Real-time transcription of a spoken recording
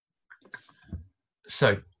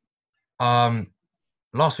So, um,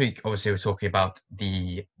 last week, obviously, we were talking about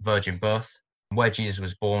the virgin birth, where Jesus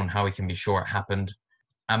was born, how we can be sure it happened.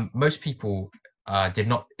 And most people did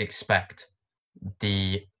not expect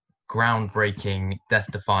the groundbreaking,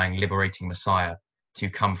 death-defying, liberating Messiah to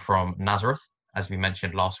come from Nazareth, as we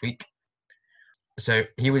mentioned last week. So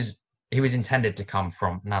he was intended to come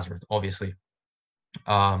from Nazareth, obviously.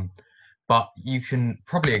 But you can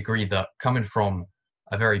probably agree that coming from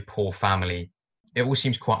a very poor family, it all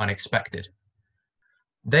seems quite unexpected.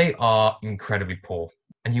 They are incredibly poor,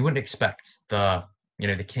 and you wouldn't expect the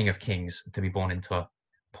King of Kings to be born into a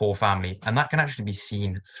poor family, and that can actually be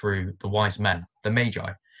seen through the wise men, the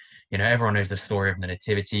Magi. Everyone knows the story of the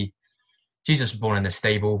Nativity. Jesus was born in the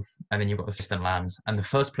stable, and then you've got the distant lands, and the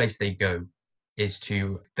first place they go is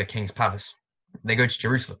to the king's palace. They go to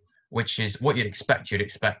Jerusalem, which is what you'd expect. You'd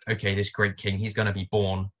expect, okay, this great king, he's going to be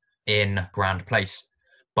born in a grand place.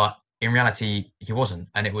 But in reality, he wasn't,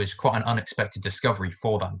 and it was quite an unexpected discovery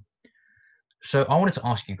for them. So I wanted to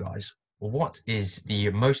ask you guys, what is the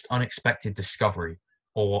most unexpected discovery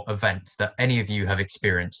or event that any of you have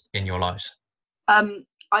experienced in your lives?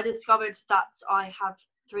 I discovered that I have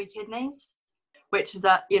 3 kidneys, which is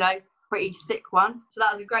a pretty sick one. So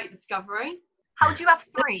that was a great discovery. How do you have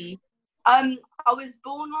 3? I was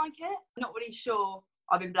born like it. Not really sure.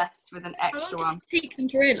 I've been blessed with an extra one. How did it take them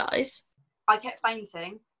to realise? I kept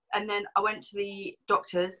fainting, and then I went to the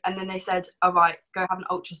doctors, and then they said, "All right, go have an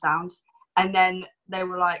ultrasound." And then they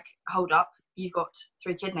were like, "Hold up, you've got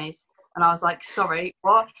 3 kidneys." And I was like, "Sorry,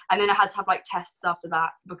 what?" And then I had to have like tests after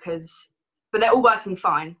that but they're all working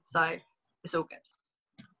fine, so it's all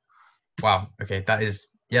good. Wow. Okay,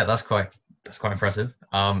 that's quite impressive.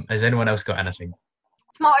 Has anyone else got anything?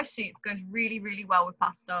 Tomato soup goes really, really well with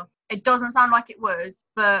pasta. It doesn't sound like it would,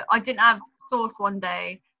 but I didn't have sauce one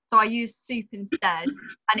day, so I used soup instead,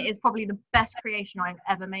 and it is probably the best creation I've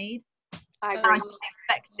ever made. I didn't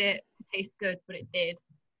expect it to taste good, but it did.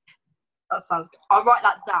 That sounds good. I'll write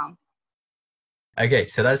that down. Okay,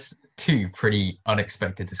 so that's 2 pretty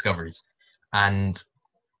unexpected discoveries. And,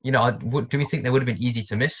 do we think they would have been easy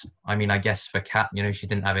to miss? I mean, I guess for Kat, she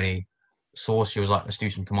didn't have any sauce. She was like, let's do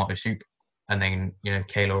some tomato soup. And then,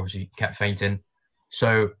 Kayla obviously kept fainting.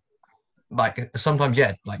 So, like, sometimes,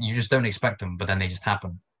 yeah, like, you just don't expect them, but then they just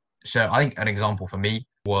happen. So I think an example for me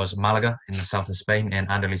was Malaga in the south of Spain,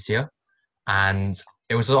 in Andalusia. And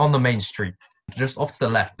it was on the main street. Just off to the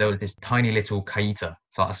left, there was this tiny little caíta,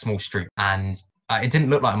 so like a small street. And it didn't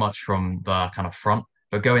look like much from the kind of front,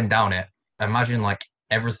 but going down it, imagine like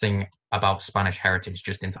everything about Spanish heritage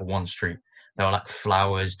just into one street. There were like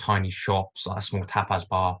flowers, tiny shops, like a small tapas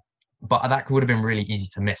bar. But that would have been really easy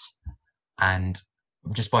to miss. And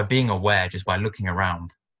just by being aware, just by looking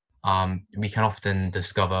around, we can often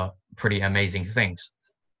discover pretty amazing things.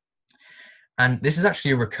 And this is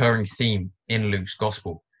actually a recurring theme in Luke's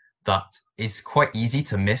gospel, that it's quite easy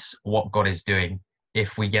to miss what God is doing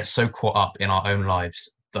if we get so caught up in our own lives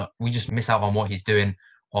that we just miss out on what he's doing,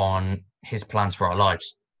 on his plans for our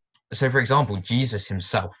lives. So, for example, Jesus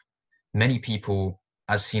himself, many people,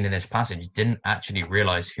 as seen in this passage, didn't actually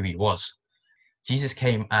realize who he was. Jesus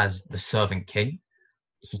came as the servant king.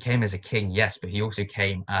 He came as a king, yes, but he also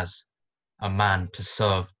came as a man to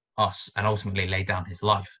serve us and ultimately lay down his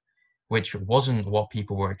life, which wasn't what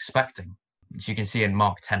people were expecting. As you can see in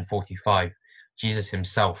Mark 10:45, Jesus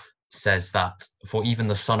himself says that, "For even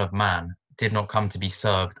the Son of Man did not come to be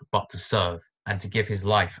served, but to serve, and to give his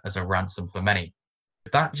life as a ransom for many."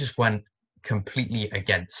 That just went completely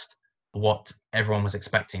against what everyone was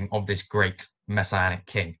expecting of this great messianic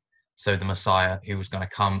king. So the Messiah who was going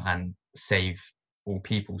to come and save all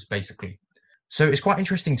peoples, basically. So it's quite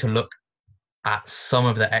interesting to look at some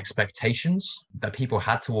of the expectations that people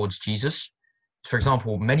had towards Jesus. For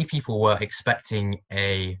example, many people were expecting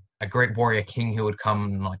a great warrior king who would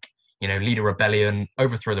come and lead a rebellion,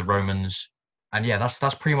 overthrow the Romans. And yeah,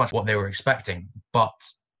 that's pretty much what they were expecting. But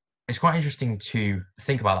it's quite interesting to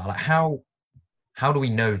think about that. Like, how do we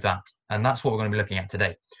know that? And that's what we're going to be looking at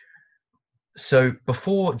today. So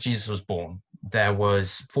before Jesus was born, there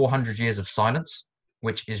was 400 years of silence,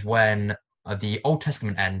 which is when the Old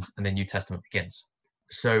Testament ends and the New Testament begins.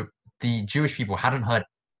 So the Jewish people hadn't heard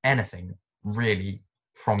anything really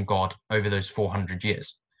from God over those 400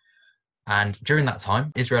 years. And during that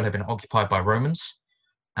time, Israel had been occupied by Romans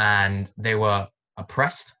and they were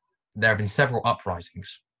oppressed. There have been several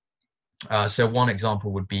uprisings. So one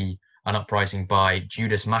example would be an uprising by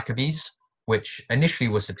Judas Maccabees, which initially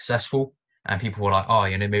was successful. And people were like, oh,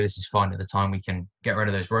 maybe this is fine at the time, we can get rid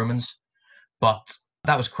of those Romans. But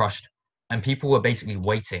that was crushed. And people were basically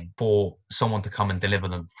waiting for someone to come and deliver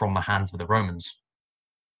them from the hands of the Romans.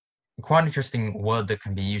 quite an interesting word that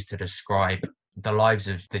can be used to describe the lives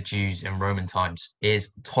of the Jews in Roman times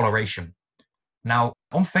is toleration. Now,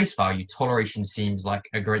 on face value, toleration seems like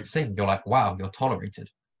a great thing. You're like, wow, you're tolerated.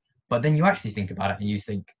 But then you actually think about it and you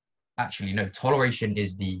think, actually, no, toleration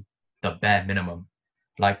is the bare minimum.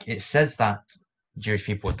 Like, it says that Jewish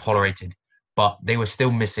people were tolerated, but they were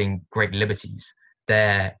still missing great liberties.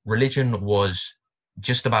 Their religion was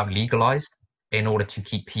just about legalized in order to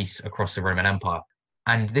keep peace across the Roman Empire.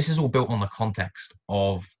 And this is all built on the context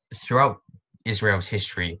of throughout Israel's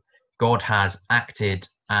history, God has acted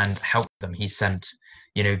and helped them. He sent,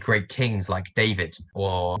 great kings like David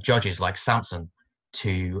or judges like Samson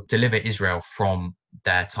to deliver Israel from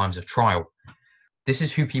their times of trial. This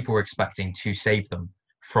is who people were expecting to save them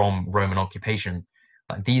from Roman occupation.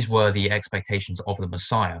 Like, these were the expectations of the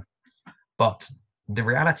Messiah. But the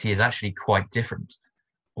reality is actually quite different.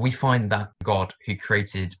 We find that God, who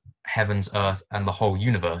created heavens, earth, and the whole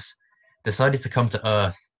universe, decided to come to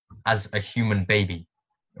earth as a human baby,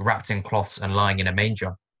 wrapped in cloths and lying in a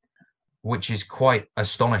manger, which is quite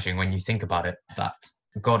astonishing when you think about it, that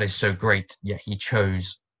God is so great, yet he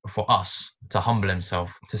chose for us to humble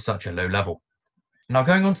himself to such a low level. Now,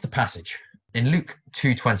 going on to the passage, in Luke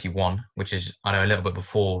 2:21, which is, I know, a little bit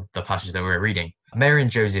before the passage that we're reading, Mary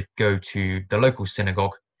and Joseph go to the local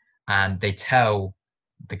synagogue and they tell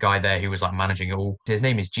the guy there who was like managing it all, his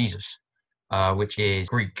name is Jesus, which is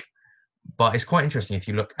Greek. But it's quite interesting if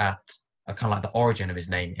you look at kind of like the origin of his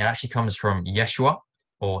name. It actually comes from Yeshua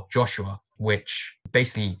or Joshua, which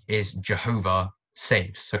basically is Jehovah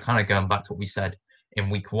saves. So kind of going back to what we said in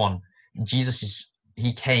week 1,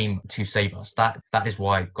 he came to save us. That is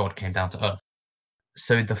why God came down to earth.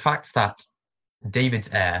 So the fact that David's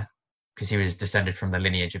heir, because he was descended from the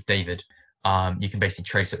lineage of David, you can basically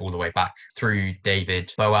trace it all the way back through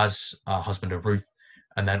David, Boaz, husband of Ruth,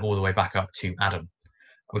 and then all the way back up to Adam,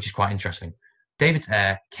 which is quite interesting. David's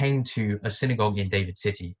heir came to a synagogue in David's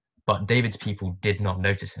city, but David's people did not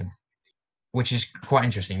notice him, which is quite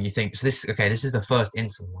interesting. You think, so this is the first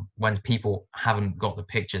incident when people haven't got the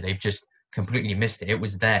picture. They've just completely missed it. It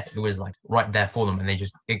was there. It was like right there for them, and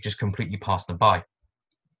it just completely passed them by.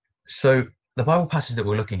 So the Bible passage that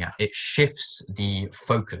we're looking at, it shifts the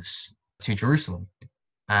focus to Jerusalem,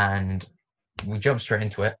 and we jump straight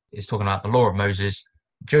into it. It's talking about the law of Moses.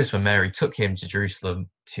 Joseph and Mary took him to Jerusalem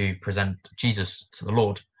to present Jesus to the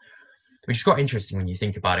Lord, which is quite interesting when you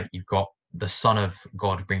think about it. You've got the Son of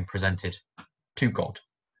God being presented to God,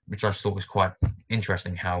 which I just thought was quite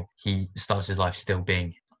interesting, how he starts his life still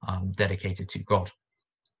being dedicated to God.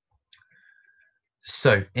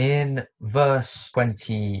 So in verse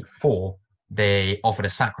 24, they offered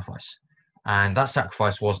a sacrifice, and that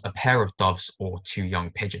sacrifice was a pair of doves or 2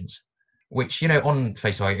 young pigeons, which, on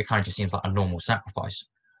face value, it kind of just seems like a normal sacrifice.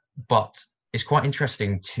 But it's quite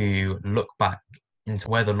interesting to look back into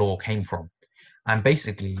where the law came from. And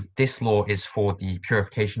basically, this law is for the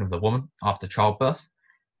purification of the woman after childbirth.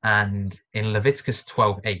 And in Leviticus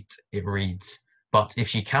 12:8, it reads, "But if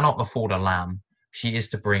she cannot afford a lamb, she is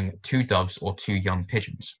to bring 2 doves or 2 young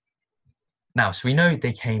pigeons." Now, so we know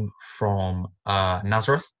they came from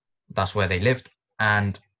Nazareth. That's where they lived.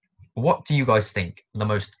 And what do you guys think the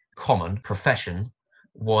most common profession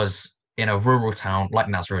was in a rural town like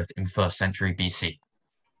Nazareth in 1st century BC?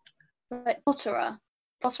 Like potterer.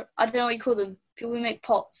 I don't know what you call them. People who make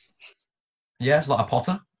pots. Yeah, it's like a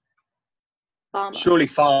potter. Farmer. Surely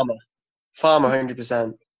farmer. Farmer,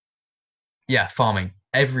 100%. Yeah, farming.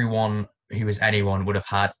 Everyone who was anyone would have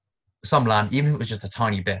had some land, even if it was just a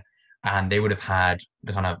tiny bit, and they would have had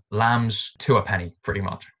the kind of lambs to a penny, pretty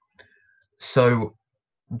much. So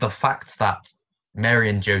the fact that Mary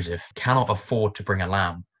and Joseph cannot afford to bring a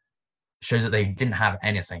lamb shows that they didn't have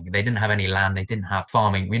anything. They didn't have any land. They didn't have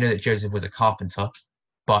farming. We know that Joseph was a carpenter,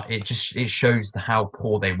 but it shows how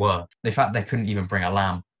poor they were. The fact they couldn't even bring a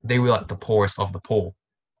lamb. They were like the poorest of the poor.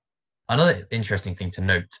 Another interesting thing to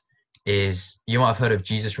note is you might have heard of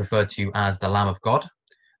Jesus referred to as the Lamb of God.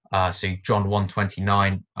 So John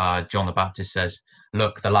 1:29, John the Baptist says,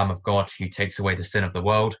 "Look, the Lamb of God who takes away the sin of the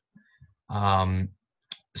world."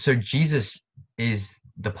 So Jesus is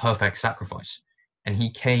the perfect sacrifice, and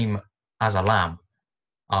he came as a lamb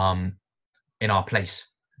in our place.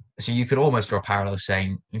 So you could almost draw a parallel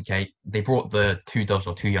saying, okay, they brought the 2 doves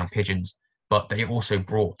or 2 young pigeons, but they also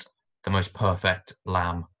brought the most perfect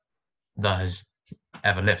lamb that has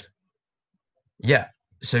ever lived. Yeah,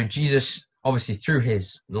 so Jesus, obviously through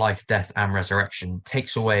his life, death, and resurrection,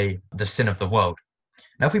 takes away the sin of the world.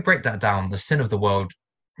 Now, if we break that down, the sin of the world,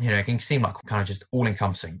 it can seem like kind of just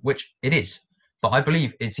all-encompassing, which it is. But I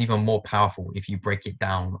believe it's even more powerful if you break it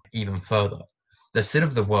down even further. The sin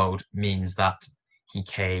of the world means that he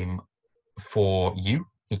came for you.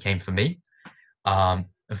 He came for me.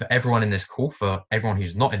 For everyone in this call, for everyone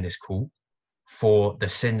who's not in this call, for the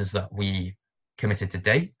sins that we committed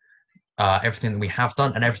today, everything that we have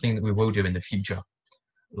done, and everything that we will do in the future.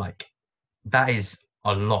 Like, that is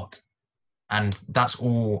a lot, and that's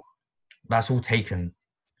all taken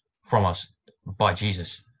from us by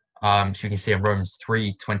Jesus. So you can see in Romans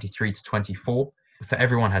 3:23-24, for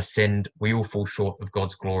everyone has sinned, we all fall short of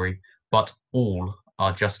God's glory, but all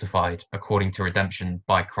are justified according to redemption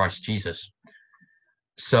by Christ Jesus.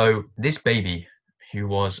 So this baby, who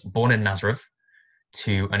was born in Nazareth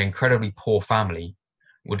to an incredibly poor family,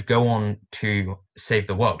 would go on to save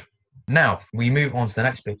the world. Now, we move on to the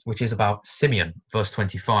next bit, which is about Simeon, verse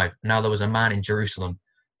 25. Now there was a man in Jerusalem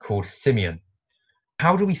called Simeon.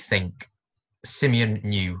 How do we think Simeon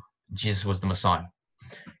knew Jesus was the Messiah?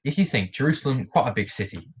 If you think Jerusalem, quite a big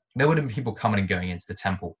city, there would have been people coming and going into the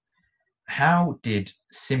temple. How did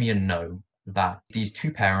Simeon know that these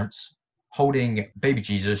two parents holding baby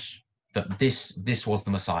Jesus, that this was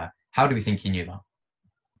the Messiah? How do we think he knew that?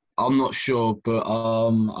 I'm not sure, but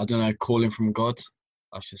I don't know, calling from God.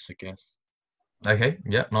 That's just a guess. Okay,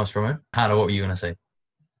 yeah, nice, Roman. Hannah, what were you going to say?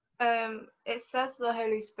 It says the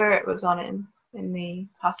Holy Spirit was on him in the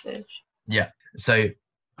passage. Yeah, so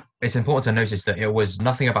it's important to notice that it was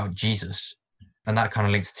nothing about Jesus, and that kind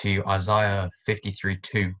of links to Isaiah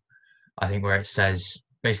 53:2, I think, where it says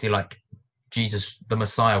basically like Jesus, the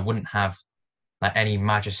Messiah, wouldn't have like any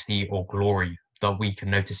majesty or glory that we can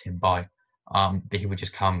notice him by. That he would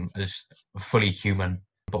just come as fully human,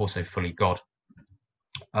 but also fully God.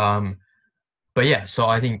 But yeah, so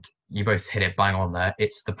I think you both hit it bang on there.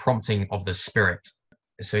 It's the prompting of the Spirit.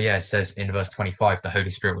 So yeah, it says in verse 25, the Holy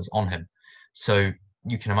Spirit was on him. So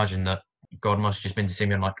you can imagine that God must have just been to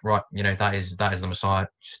Simeon like, right, you know, that is the Messiah.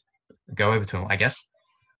 Just go over to him, I guess.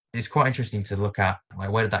 It's quite interesting to look at,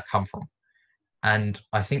 like, where did that come from? And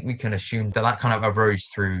I think we can assume that that kind of arose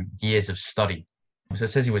through years of study. So it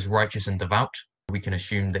says he was righteous and devout. We can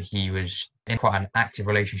assume that he was in quite an active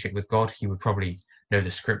relationship with God. He would probably know the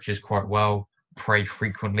scriptures quite well, pray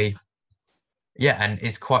frequently. Yeah, and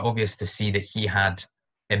it's quite obvious to see that he had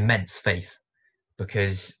immense faith,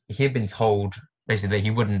 because he had been told basically that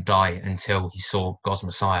he wouldn't die until he saw God's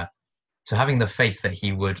Messiah. So having the faith that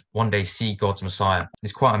he would one day see God's Messiah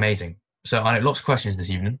is quite amazing. So I know lots of questions this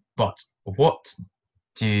evening, but what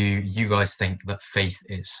do you guys think that faith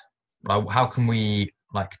is? Like, how can we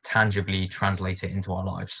like tangibly translate it into our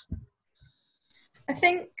lives? I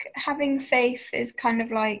think having faith is kind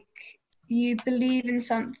of like you believe in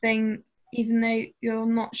something even though you're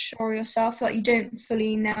not sure yourself, like you don't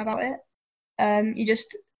fully know about it. You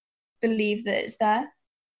just believe that it's there.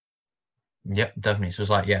 Yep, definitely. So it's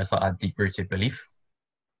like, yeah, it's like a deep-rooted belief.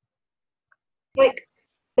 Like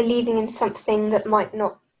believing in something that might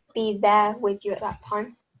not be there with you at that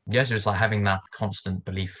time. Yeah, so it's like having that constant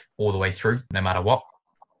belief all the way through, no matter what.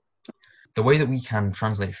 The way that we can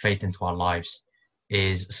translate faith into our lives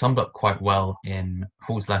is summed up quite well in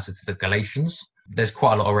Paul's letter to the Galatians. There's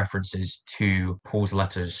quite a lot of references to Paul's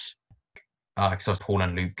letters, because Paul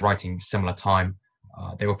and Luke writing similar time.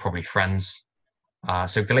 They were probably friends.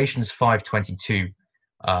 So Galatians 5:22,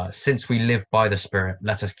 since we live by the Spirit,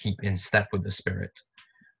 let us keep in step with the Spirit.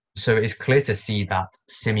 So it's clear to see that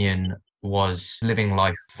Simeon was living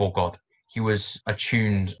life for God. He was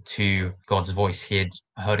attuned to God's voice. He had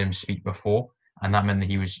heard him speak before, and that meant that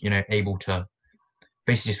he was, able to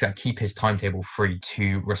basically just keep his timetable free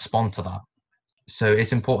to respond to that. So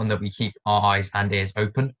it's important that we keep our eyes and ears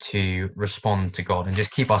open to respond to God and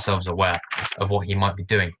just keep ourselves aware of what he might be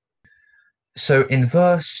doing. So in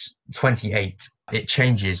verse 28, it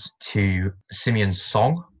changes to Simeon's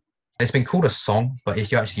song. It's been called a song, but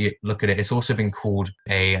if you actually look at it, it's also been called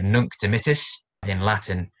a Nunc Dimittis in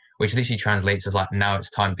Latin, which literally translates as like, now it's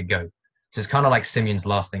time to go. So it's kind of like Simeon's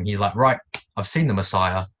last thing. He's like, right, I've seen the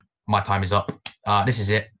Messiah. My time is up. This is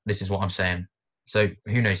it. This is what I'm saying. So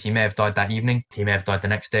who knows? He may have died that evening. He may have died the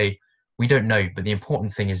next day. We don't know. But the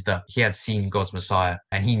important thing is that he had seen God's Messiah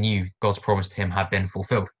and he knew God's promise to him had been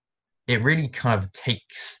fulfilled. It really kind of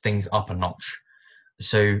takes things up a notch.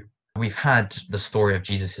 So we've had the story of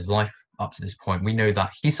Jesus's life up to this point. We know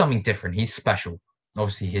that he's something different. He's special.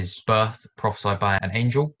 Obviously, his birth prophesied by an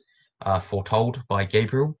angel, foretold by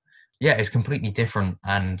Gabriel. Yeah, it's completely different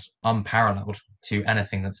and unparalleled to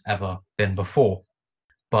anything that's ever been before.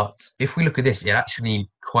 But if we look at this, it actually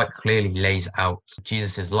quite clearly lays out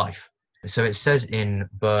Jesus's life. So it says in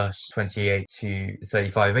verse 28 to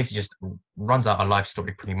 35, it basically just runs out a life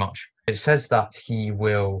story pretty much. It says that he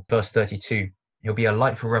will, verse 32, he'll be a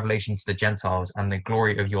light for revelation to the Gentiles and the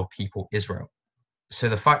glory of your people Israel. So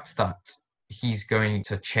the fact that he's going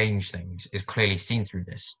to change things is clearly seen through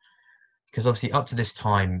this. Because obviously up to this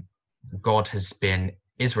time, God has been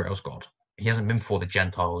Israel's God. He hasn't been for the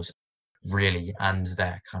Gentiles, really, and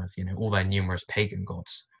their kind of, all their numerous pagan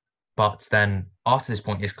gods. But then after this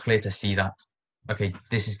point, it's clear to see that, okay,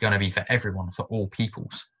 this is going to be for everyone, for all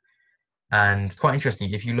peoples. And quite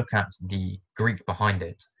interesting, if you look at the Greek behind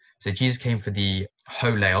it, so Jesus came for the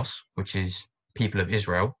Holeos, which is people of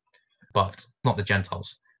Israel, but not the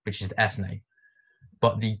Gentiles, which is the ethne.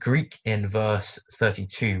 But the Greek in verse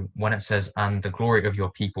 32, when it says, and the glory of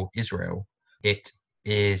your people Israel, it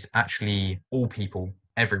is actually all people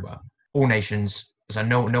everywhere, all nations. So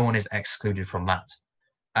no one is excluded from that.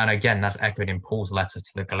 And again, that's echoed in Paul's letter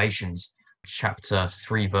to the Galatians, chapter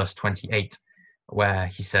 3, verse 28, where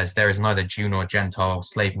he says, there is neither Jew nor Gentile,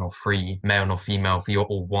 slave nor free, male nor female, for you're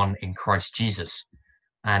all one in Christ Jesus.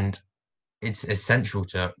 And it's essential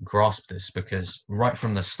to grasp this because right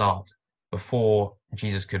from the start, before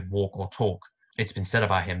Jesus could walk or talk, it's been said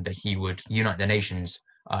about him that he would unite the nations,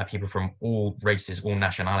 people from all races, all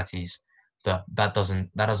nationalities. That doesn't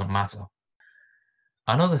matter.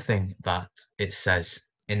 Another thing that it says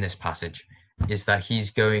in this passage is that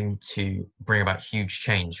he's going to bring about huge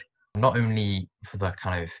change, not only for the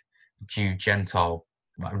kind of Jew-Gentile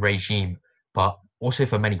regime, but also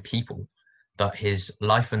for many people, that his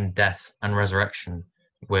life and death and resurrection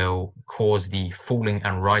will cause the falling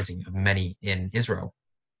and rising of many in Israel.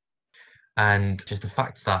 And just the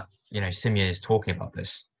fact that, Simeon is talking about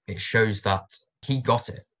this, it shows that he got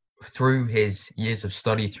it. Through his years of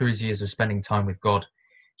study, through his years of spending time with God,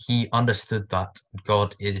 he understood that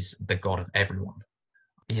God is the God of everyone.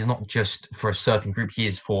 He's not just for a certain group, he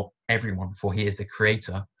is for everyone, for he is the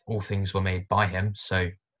creator. All things were made by him, so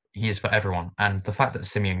he is for everyone. And the fact that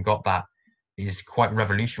Simeon got that is quite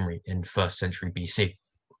revolutionary in 1st century BC.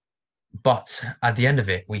 But at the end of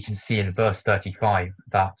it, we can see in verse 35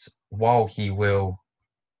 that while he will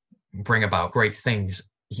bring about great things,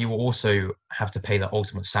 he will also have to pay the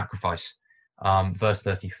ultimate sacrifice. Verse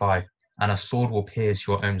 35, and a sword will pierce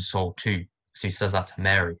your own soul too. So he says that to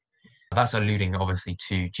Mary. That's alluding obviously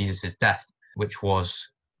to Jesus's death, which was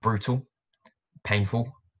brutal,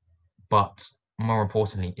 painful, but more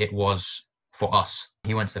importantly, it was for us.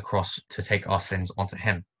 He went to the cross to take our sins onto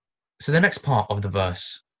him. So the next part of the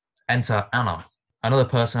verse, enter Anna, another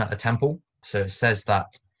person at the temple. So it says that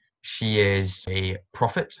she is a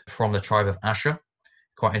prophet from the tribe of Asher.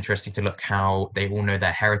 Quite interesting to look how they all know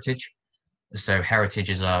their heritage. So heritage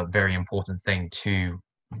is a very important thing to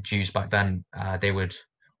Jews back then. They would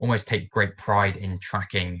almost take great pride in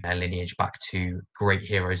tracking their lineage back to great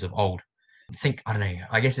heroes of old.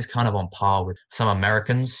 I guess it's kind of on par with some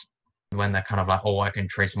Americans when they're kind of like, oh, I can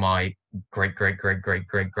trace my great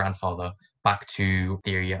grandfather back to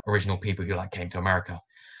the original people who came to America.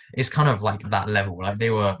 It's kind of like that level, they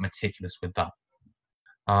were meticulous with that.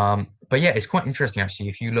 But yeah, it's quite interesting actually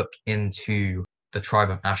if you look into the tribe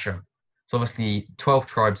of Asher. So obviously 12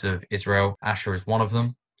 tribes of Israel, Asher is one of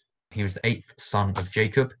them. He was the 8th son of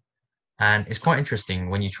Jacob. And it's quite interesting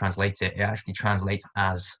when you translate it, it actually translates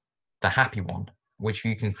as the happy one, which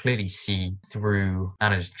you can clearly see through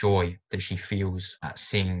Anna's joy that she feels at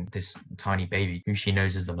seeing this tiny baby who she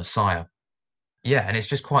knows as the Messiah. Yeah, and it's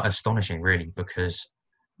just quite astonishing really, because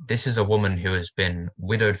this is a woman who has been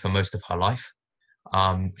widowed for most of her life.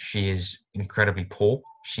 She is incredibly poor.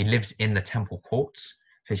 She lives in the temple courts.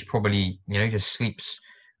 So she probably, just sleeps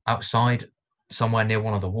outside somewhere near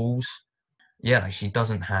one of the walls. Yeah, she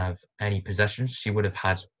doesn't have any possessions. She would have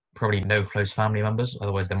had probably no close family members.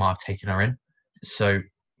 Otherwise, they might have taken her in. So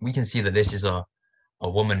we can see that this is a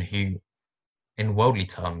woman who, in worldly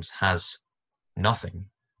terms, has nothing.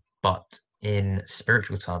 But in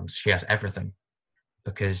spiritual terms, she has everything.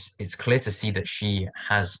 Because it's clear to see that she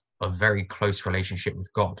has a very close relationship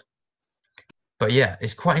with God. But yeah,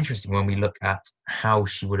 it's quite interesting when we look at how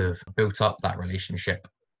she would have built up that relationship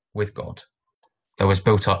with God. That was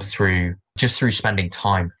built up through spending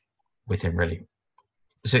time with him, really.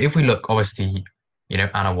 So if we look, obviously,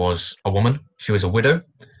 Anna was a woman. She was a widow.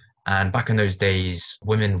 And back in those days,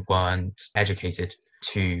 women weren't educated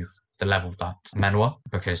to the level that men were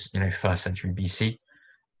because, 1st century BC.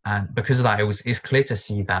 And because of that, it's clear to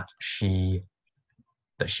see that she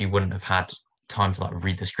wouldn't have had time to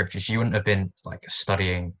read the scriptures. She wouldn't have been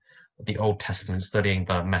studying the Old Testament, studying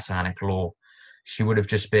the Messianic law. She would have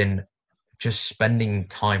just been spending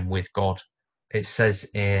time with God. It says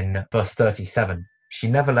in verse 37, she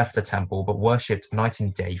never left the temple, but worshipped night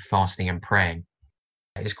and day, fasting and praying.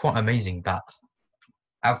 It's quite amazing that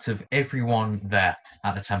out of everyone there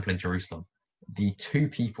at the temple in Jerusalem, the two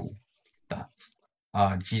people that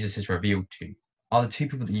Jesus is revealed to are the two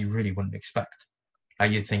people that you really wouldn't expect.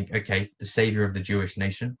 Like you'd think, okay, the savior of the Jewish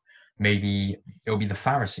nation, maybe it'll be the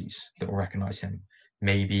Pharisees that will recognize him.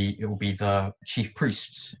 Maybe it will be the chief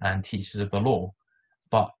priests and teachers of the law.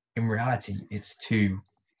 But in reality, it's to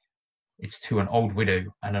an old widow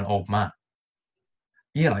and an old man.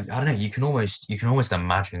 Yeah, like I don't know, you can almost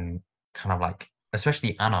imagine kind of like,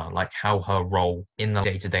 especially Anna, like how her role in the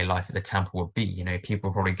day-to-day life at the temple would be. You know,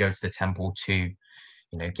 people probably go to the temple to,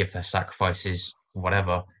 you know, give their sacrifices,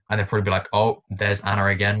 whatever, and they'll probably be like, oh, there's Anna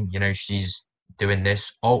again, you know, she's doing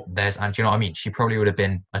this. Oh, there's Anna. Do you know what I mean? She probably would have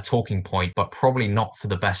been a talking point, but probably not for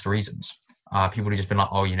the best reasons. People would have just been like,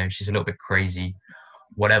 oh, you know, she's a little bit crazy,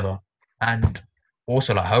 whatever. And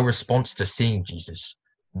also like her response to seeing Jesus,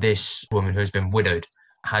 this woman who has been widowed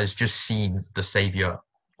has just seen the savior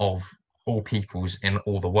of all peoples in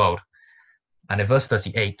all the world. And in verse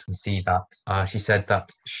 38, you see that she said that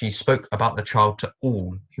she spoke about the child to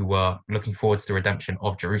all who were looking forward to the redemption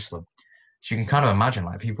of Jerusalem. So you can kind of imagine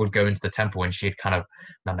like people would go into the temple and she'd kind of,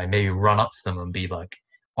 I don't know, maybe run up to them and be like,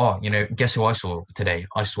 oh, you know, guess who I saw today?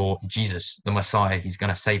 I saw Jesus, the Messiah. He's going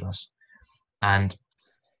to save us. And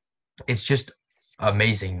it's just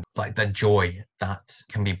amazing, like the joy that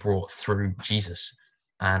can be brought through Jesus.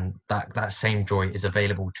 And that same joy is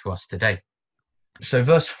available to us today. So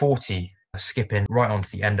verse 40, skipping right on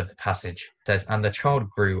to the end of the passage, says, and the child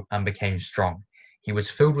grew and became strong. He was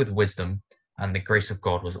filled with wisdom, and the grace of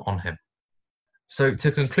God was on him. So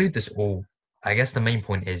to conclude this all, I guess the main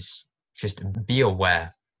point is just be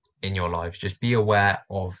aware in your lives. Just be aware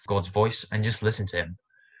of God's voice and just listen to him,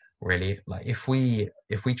 really. Like if we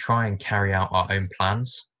try and carry out our own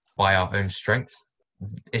plans by our own strength,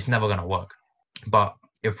 it's never going to work. But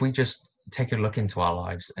if we just take a look into our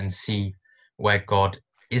lives and see where God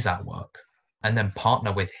is at work and then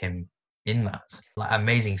partner with him in that, like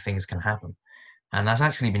amazing things can happen. And that's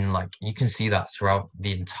actually been like, you can see that throughout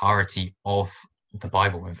the entirety of the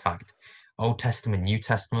Bible. In fact, Old Testament, New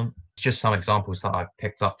Testament, it's just some examples that I've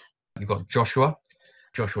picked up. You've got Joshua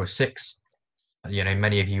 6. You know,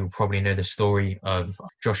 many of you probably know the story of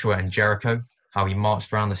Joshua and Jericho, how he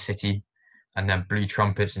marched around the city and then blew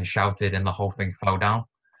trumpets and shouted and the whole thing fell down.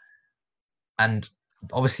 And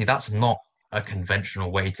obviously that's not a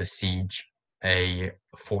conventional way to siege a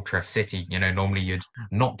fortress city. You know, normally you'd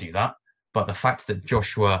not do that. But the fact that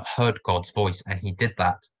Joshua heard God's voice and he did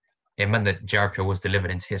that, it meant that Jericho was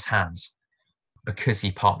delivered into his hands because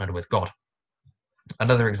he partnered with God.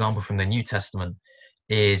 Another example from the New Testament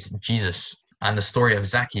is Jesus and the story of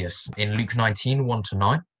Zacchaeus in Luke 19,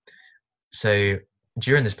 1-9. So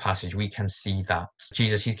during this passage, we can see that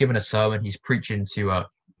Jesus, he's given a sermon, he's preaching to a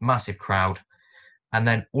massive crowd. And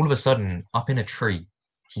then all of a sudden, up in a tree,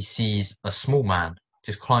 he sees a small man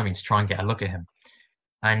just climbing to try and get a look at him.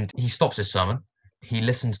 And he stops his sermon. He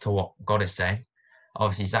listens to what God is saying.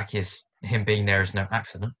 Obviously, Zacchaeus, him being there is no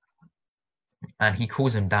accident. And he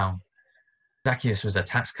calls him down. Zacchaeus was a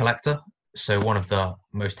tax collector, so one of the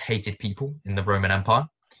most hated people in the Roman Empire.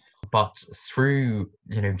 But through,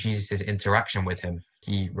 you know, Jesus' interaction with him,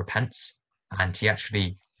 he repents and he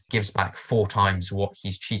actually gives back 4 times what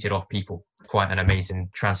he's cheated off people. Quite an amazing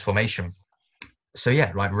transformation. So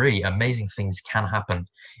yeah, like really amazing things can happen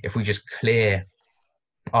if we just clear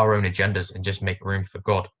our own agendas and just make room for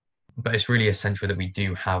God. But it's really essential that we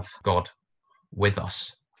do have God with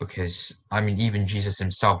us, because I mean, even Jesus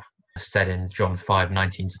himself said in John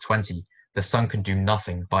 5:19-20, the Son can do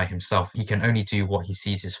nothing by himself. He can only do what he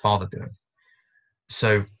sees his Father doing.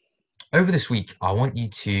 So over this week, I want you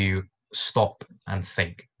to stop and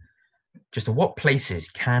think, just what places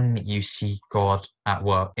can you see God at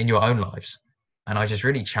work in your own lives? And I just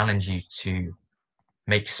really challenge you to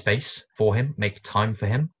make space for him, make time for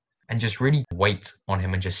him, and just really wait on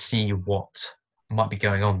him and just see what might be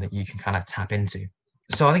going on that you can kind of tap into.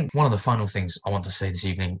 So I think one of the final things I want to say this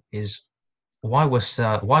evening is why were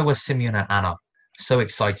Simeon and Anna so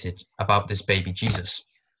excited about this baby Jesus?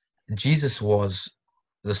 Jesus was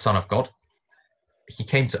the Son of God. He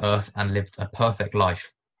came to earth and lived a perfect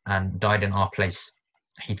life and died in our place.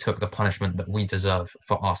 He took the punishment that we deserve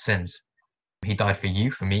for our sins. He died for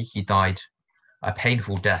you, for me. He died a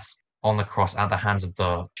painful death on the cross at the hands of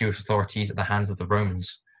the Jewish authorities, at the hands of the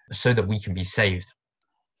Romans, so that we can be saved.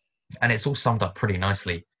 And it's all summed up pretty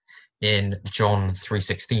nicely in John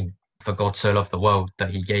 3:16. For God so loved the world that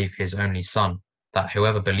he gave his only Son, that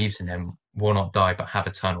whoever believes in him will not die but have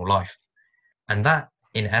eternal life. And that,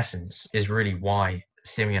 in essence, is really why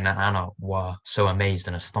Simeon and Anna were so amazed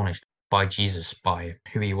and astonished by Jesus, by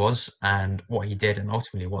who he was and what he did, and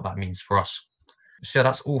ultimately what that means for us. So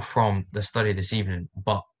that's all from the study this evening.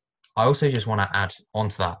 But I also just want to add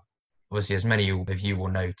onto that obviously, as many of you will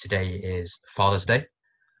know, today is Father's Day.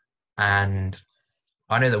 And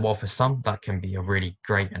I know that while for some that can be a really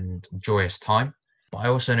great and joyous time, but I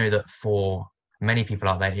also know that for many people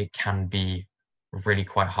out there, it can be really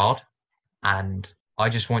quite hard. And I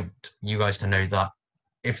just want you guys to know that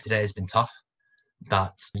if today has been tough,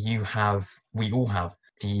 that we all have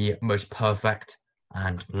the most perfect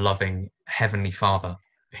and loving Heavenly Father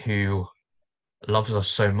who loves us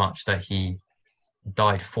so much that he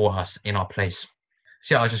died for us in our place.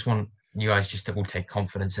 So yeah, I just want you guys just to all take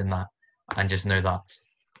confidence in that and just know that,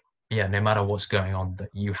 yeah, no matter what's going on, that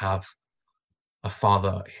you have a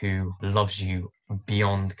Father who loves you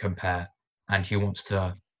beyond compare and who wants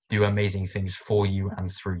to do amazing things for you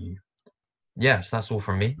and through you. Yeah, so that's all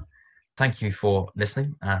from me. Thank you for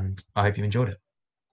listening, and I hope you enjoyed it.